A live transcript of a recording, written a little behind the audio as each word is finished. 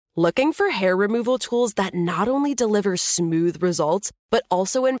Looking for hair removal tools that not only deliver smooth results, but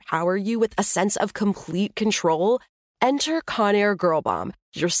also empower you with a sense of complete control? Enter Conair Girl Bomb,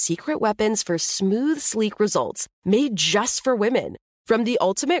 your secret weapons for smooth, sleek results, made just for women. From the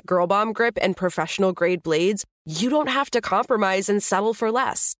ultimate Girl Bomb grip and professional-grade blades, you don't have to compromise and settle for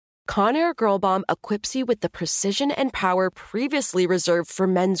less. Conair Girl Bomb equips you with the precision and power previously reserved for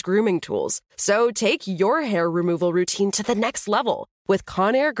men's grooming tools. So take your hair removal routine to the next level with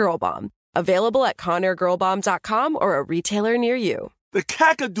Conair Girl Bomb. Available at ConairGirlBomb.com or a retailer near you. The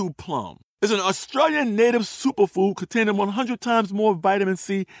Kakadu plum is an Australian native superfood containing 100 times more vitamin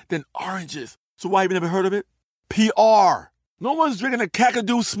C than oranges. So why have you never heard of it? PR. No one's drinking a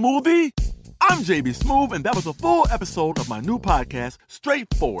Kakadu smoothie? I'm JB Smoove, and that was a full episode of my new podcast,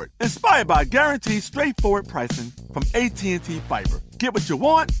 Straightforward, inspired by guaranteed straightforward pricing from AT&T Fiber. Get what you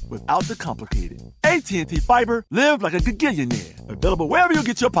want without the complicated. AT&T Fiber, live like a gigillionaire. Available wherever you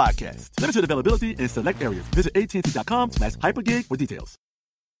get your podcasts. Limited availability in select areas. Visit AT&T.com/hypergig for details.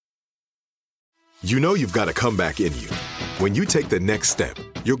 You know you've got a comeback in you. When you take the next step,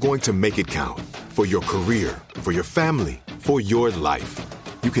 you're going to make it count. For your career, for your family, for your life.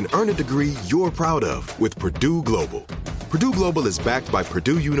 You can earn a degree you're proud of with Purdue Global. Purdue Global is backed by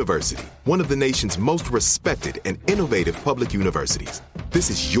Purdue University, one of the nation's most respected and innovative public universities.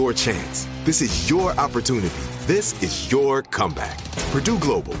 This is your chance. This is your opportunity. This is your comeback. Purdue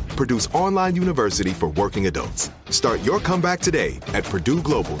Global, Purdue's online university for working adults. Start your comeback today at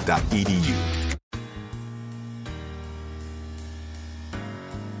purdueglobal.edu.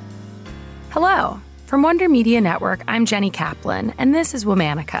 Hello. From Wonder Media Network, I'm Jenny Kaplan, and this is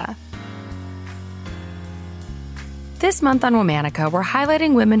Womanica. This month on Womanica, we're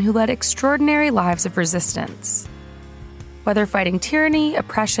highlighting women who led extraordinary lives of resistance. Whether fighting tyranny,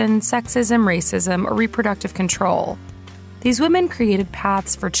 oppression, sexism, racism, or reproductive control, these women created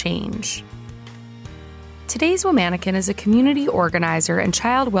paths for change. Today's Womanican is a community organizer and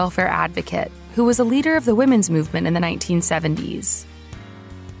child welfare advocate who was a leader of the women's movement in the 1970s.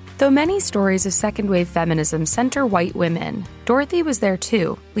 Though many stories of second-wave feminism center white women, Dorothy was there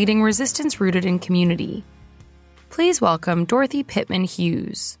too, leading resistance rooted in community. Please welcome Dorothy Pittman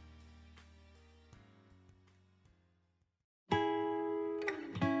Hughes.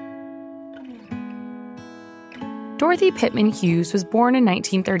 Dorothy Pittman Hughes was born in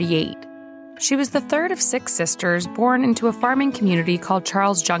 1938. She was the third of 6 sisters born into a farming community called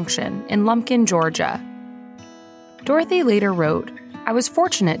Charles Junction in Lumpkin, Georgia. Dorothy later wrote, "I was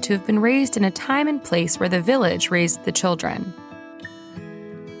fortunate to have been raised in a time and place where the village raised the children."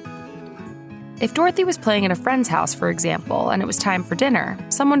 If Dorothy was playing at a friend's house, for example, and it was time for dinner,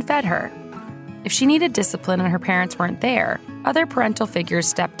 someone fed her. If she needed discipline and her parents weren't there, other parental figures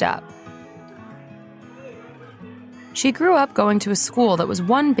stepped up. She grew up going to a school that was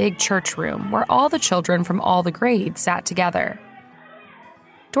one big church room where all the children from all the grades sat together.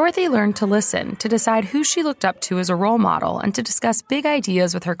 Dorothy learned to listen, to decide who she looked up to as a role model, and to discuss big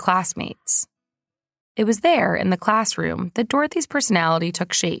ideas with her classmates. It was there, in the classroom, that Dorothy's personality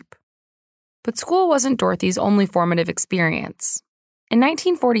took shape. But school wasn't Dorothy's only formative experience. In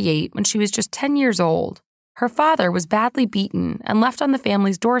 1948, when she was just 10 years old, her father was badly beaten and left on the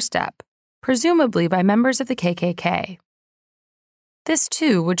family's doorstep, presumably by members of the KKK. This,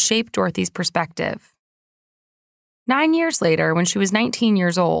 too, would shape Dorothy's perspective. 9 years later, when she was 19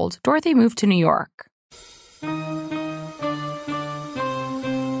 years old, Dorothy moved to New York.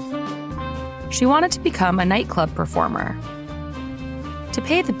 She wanted to become a nightclub performer. To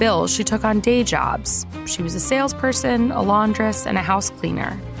pay the bills, she took on day jobs. She was a salesperson, a laundress, and a house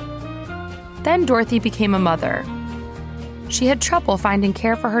cleaner. Then Dorothy became a mother. She had trouble finding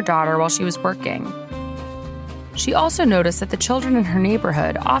care for her daughter while she was working. She also noticed that the children in her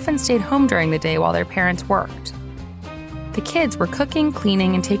neighborhood often stayed home during the day while their parents worked. The kids were cooking,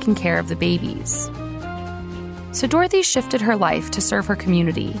 cleaning, and taking care of the babies. So Dorothy shifted her life to serve her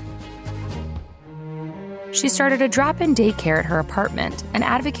community. She started a drop-in daycare at her apartment and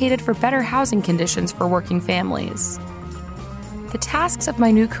advocated for better housing conditions for working families. "The tasks of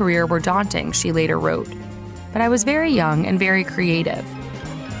my new career were daunting," she later wrote, "but I was very young and very creative."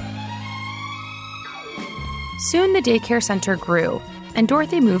 Soon the daycare center grew, and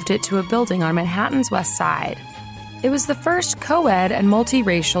Dorothy moved it to a building on Manhattan's West Side. It was the first co-ed and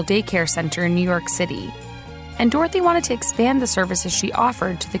multiracial daycare center in New York City, and Dorothy wanted to expand the services she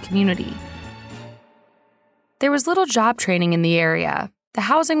offered to the community. There was little job training in the area, the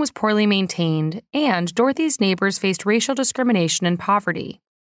housing was poorly maintained, and Dorothy's neighbors faced racial discrimination and poverty.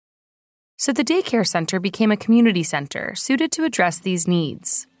 So the daycare center became a community center suited to address these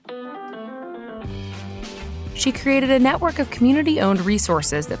needs. She created a network of community-owned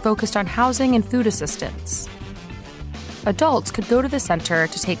resources that focused on housing and food assistance. Adults could go to the center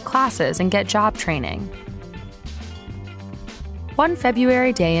to take classes and get job training. One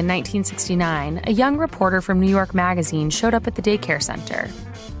February day in 1969, a young reporter from New York Magazine showed up at the daycare center.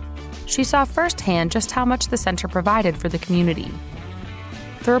 She saw firsthand just how much the center provided for the community.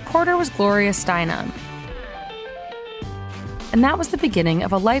 The reporter was Gloria Steinem. And that was the beginning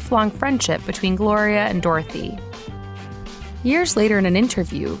of a lifelong friendship between Gloria and Dorothy. Years later in an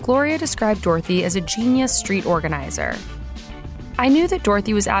interview, Gloria described Dorothy as a genius street organizer. "I knew that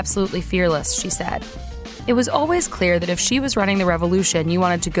Dorothy was absolutely fearless," she said. "It was always clear that if she was running the revolution, you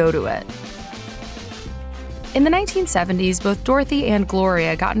wanted to go to it." In the 1970s, both Dorothy and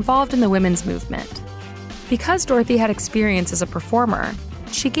Gloria got involved in the women's movement. Because Dorothy had experience as a performer,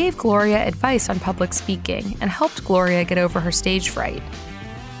 she gave Gloria advice on public speaking and helped Gloria get over her stage fright.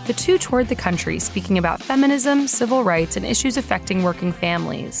 The two toured the country speaking about feminism, civil rights, and issues affecting working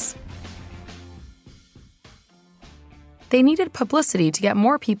families. They needed publicity to get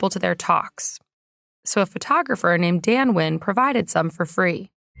more people to their talks, so a photographer named Dan Wynn provided some for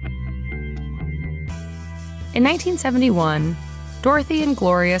free. In 1971, Dorothy and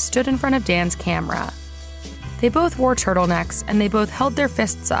Gloria stood in front of Dan's camera. They both wore turtlenecks and they both held their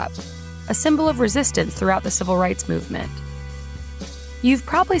fists up, a symbol of resistance throughout the civil rights movement. You've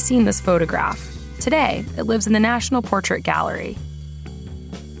probably seen this photograph. Today, it lives in the National Portrait Gallery.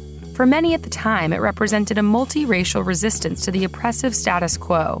 For many at the time, it represented a multiracial resistance to the oppressive status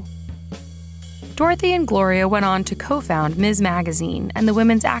quo. Dorothy and Gloria went on to co-found Ms. Magazine and the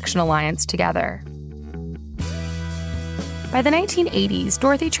Women's Action Alliance together. By the 1980s,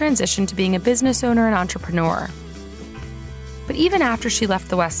 Dorothy transitioned to being a business owner and entrepreneur. But even after she left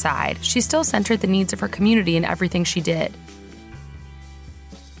the West Side, she still centered the needs of her community in everything she did.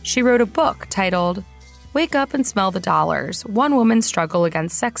 She wrote a book titled Wake Up and Smell the Dollars: One Woman's Struggle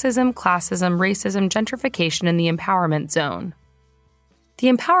Against Sexism, Classism, Racism, Gentrification, and the Empowerment Zone.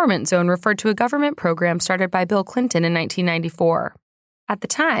 The Empowerment Zone referred to a government program started by Bill Clinton in 1994. At the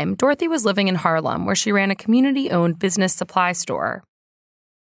time, Dorothy was living in Harlem, where she ran a community-owned business supply store.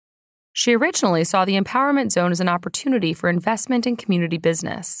 She originally saw the Empowerment Zone as an opportunity for investment in community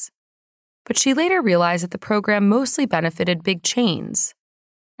business. But she later realized that the program mostly benefited big chains,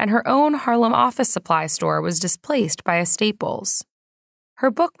 and her own Harlem office supply store was displaced by a Staples.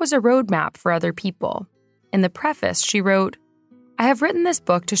 Her book was a roadmap for other people. In the preface, she wrote, "I have written this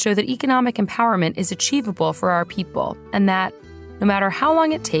book to show that economic empowerment is achievable for our people, and that, no matter how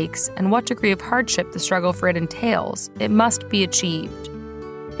long it takes and what degree of hardship the struggle for it entails, it must be achieved.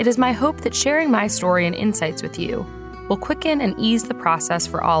 It is my hope that sharing my story and insights with you will quicken and ease the process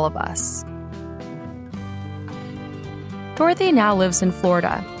for all of us." Dorothy now lives in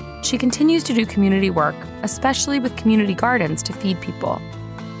Florida. She continues to do community work, especially with community gardens to feed people.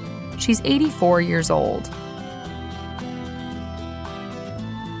 She's 84 years old.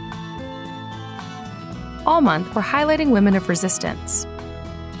 All month, we're highlighting women of resistance.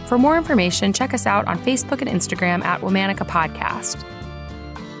 For more information, check us out on Facebook and Instagram at Womanica Podcast.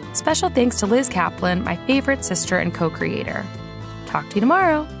 Special thanks to Liz Kaplan, my favorite sister and co-creator. Talk to you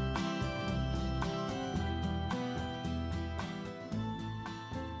tomorrow.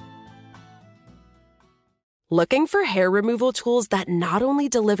 Looking for hair removal tools that not only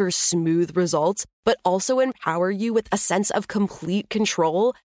deliver smooth results, but also empower you with a sense of complete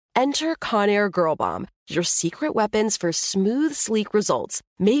control? Enter Conair Girl Bomb, your secret weapons for smooth, sleek results,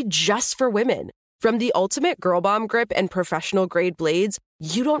 made just for women. From the ultimate Girl Bomb grip and professional-grade blades,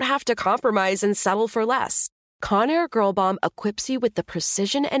 you don't have to compromise and settle for less. Conair Girl Bomb equips you with the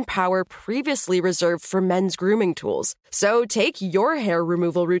precision and power previously reserved for men's grooming tools. So take your hair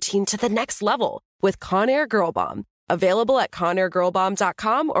removal routine to the next level with Conair Girl Bomb. Available at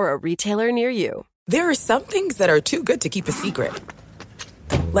ConairGirlBomb.com or a retailer near you. There are some things that are too good to keep a secret.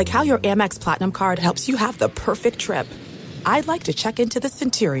 Like how your Amex Platinum card helps you have the perfect trip. I'd like to check into the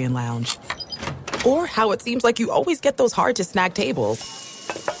Centurion Lounge. Or how it seems like you always get those hard-to-snag tables.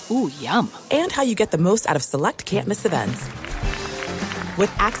 Ooh, yum. And how you get the most out of select can't-miss events.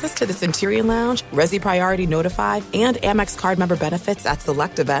 With access to the Centurion Lounge, Resi Priority Notified, and Amex card member benefits at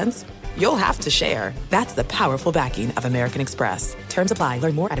select events, you'll have to share. That's the powerful backing of American Express. Terms apply.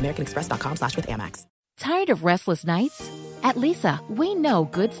 Learn more at americanexpress.com/withAmex. Tired of restless nights? At Leesa, we know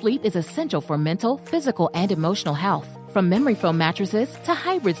good sleep is essential for mental, physical, and emotional health. From memory foam mattresses to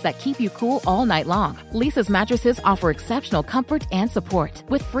hybrids that keep you cool all night long, Leesa's mattresses offer exceptional comfort and support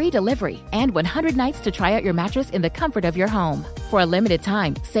with free delivery and 100 nights to try out your mattress in the comfort of your home. For a limited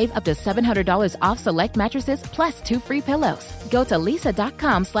time, save up to $700 off select mattresses plus 2 free pillows. Go to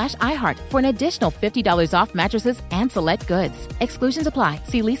leesa.com/iHeart for an additional $50 off mattresses and select goods. Exclusions apply.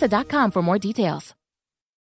 See leesa.com for more details.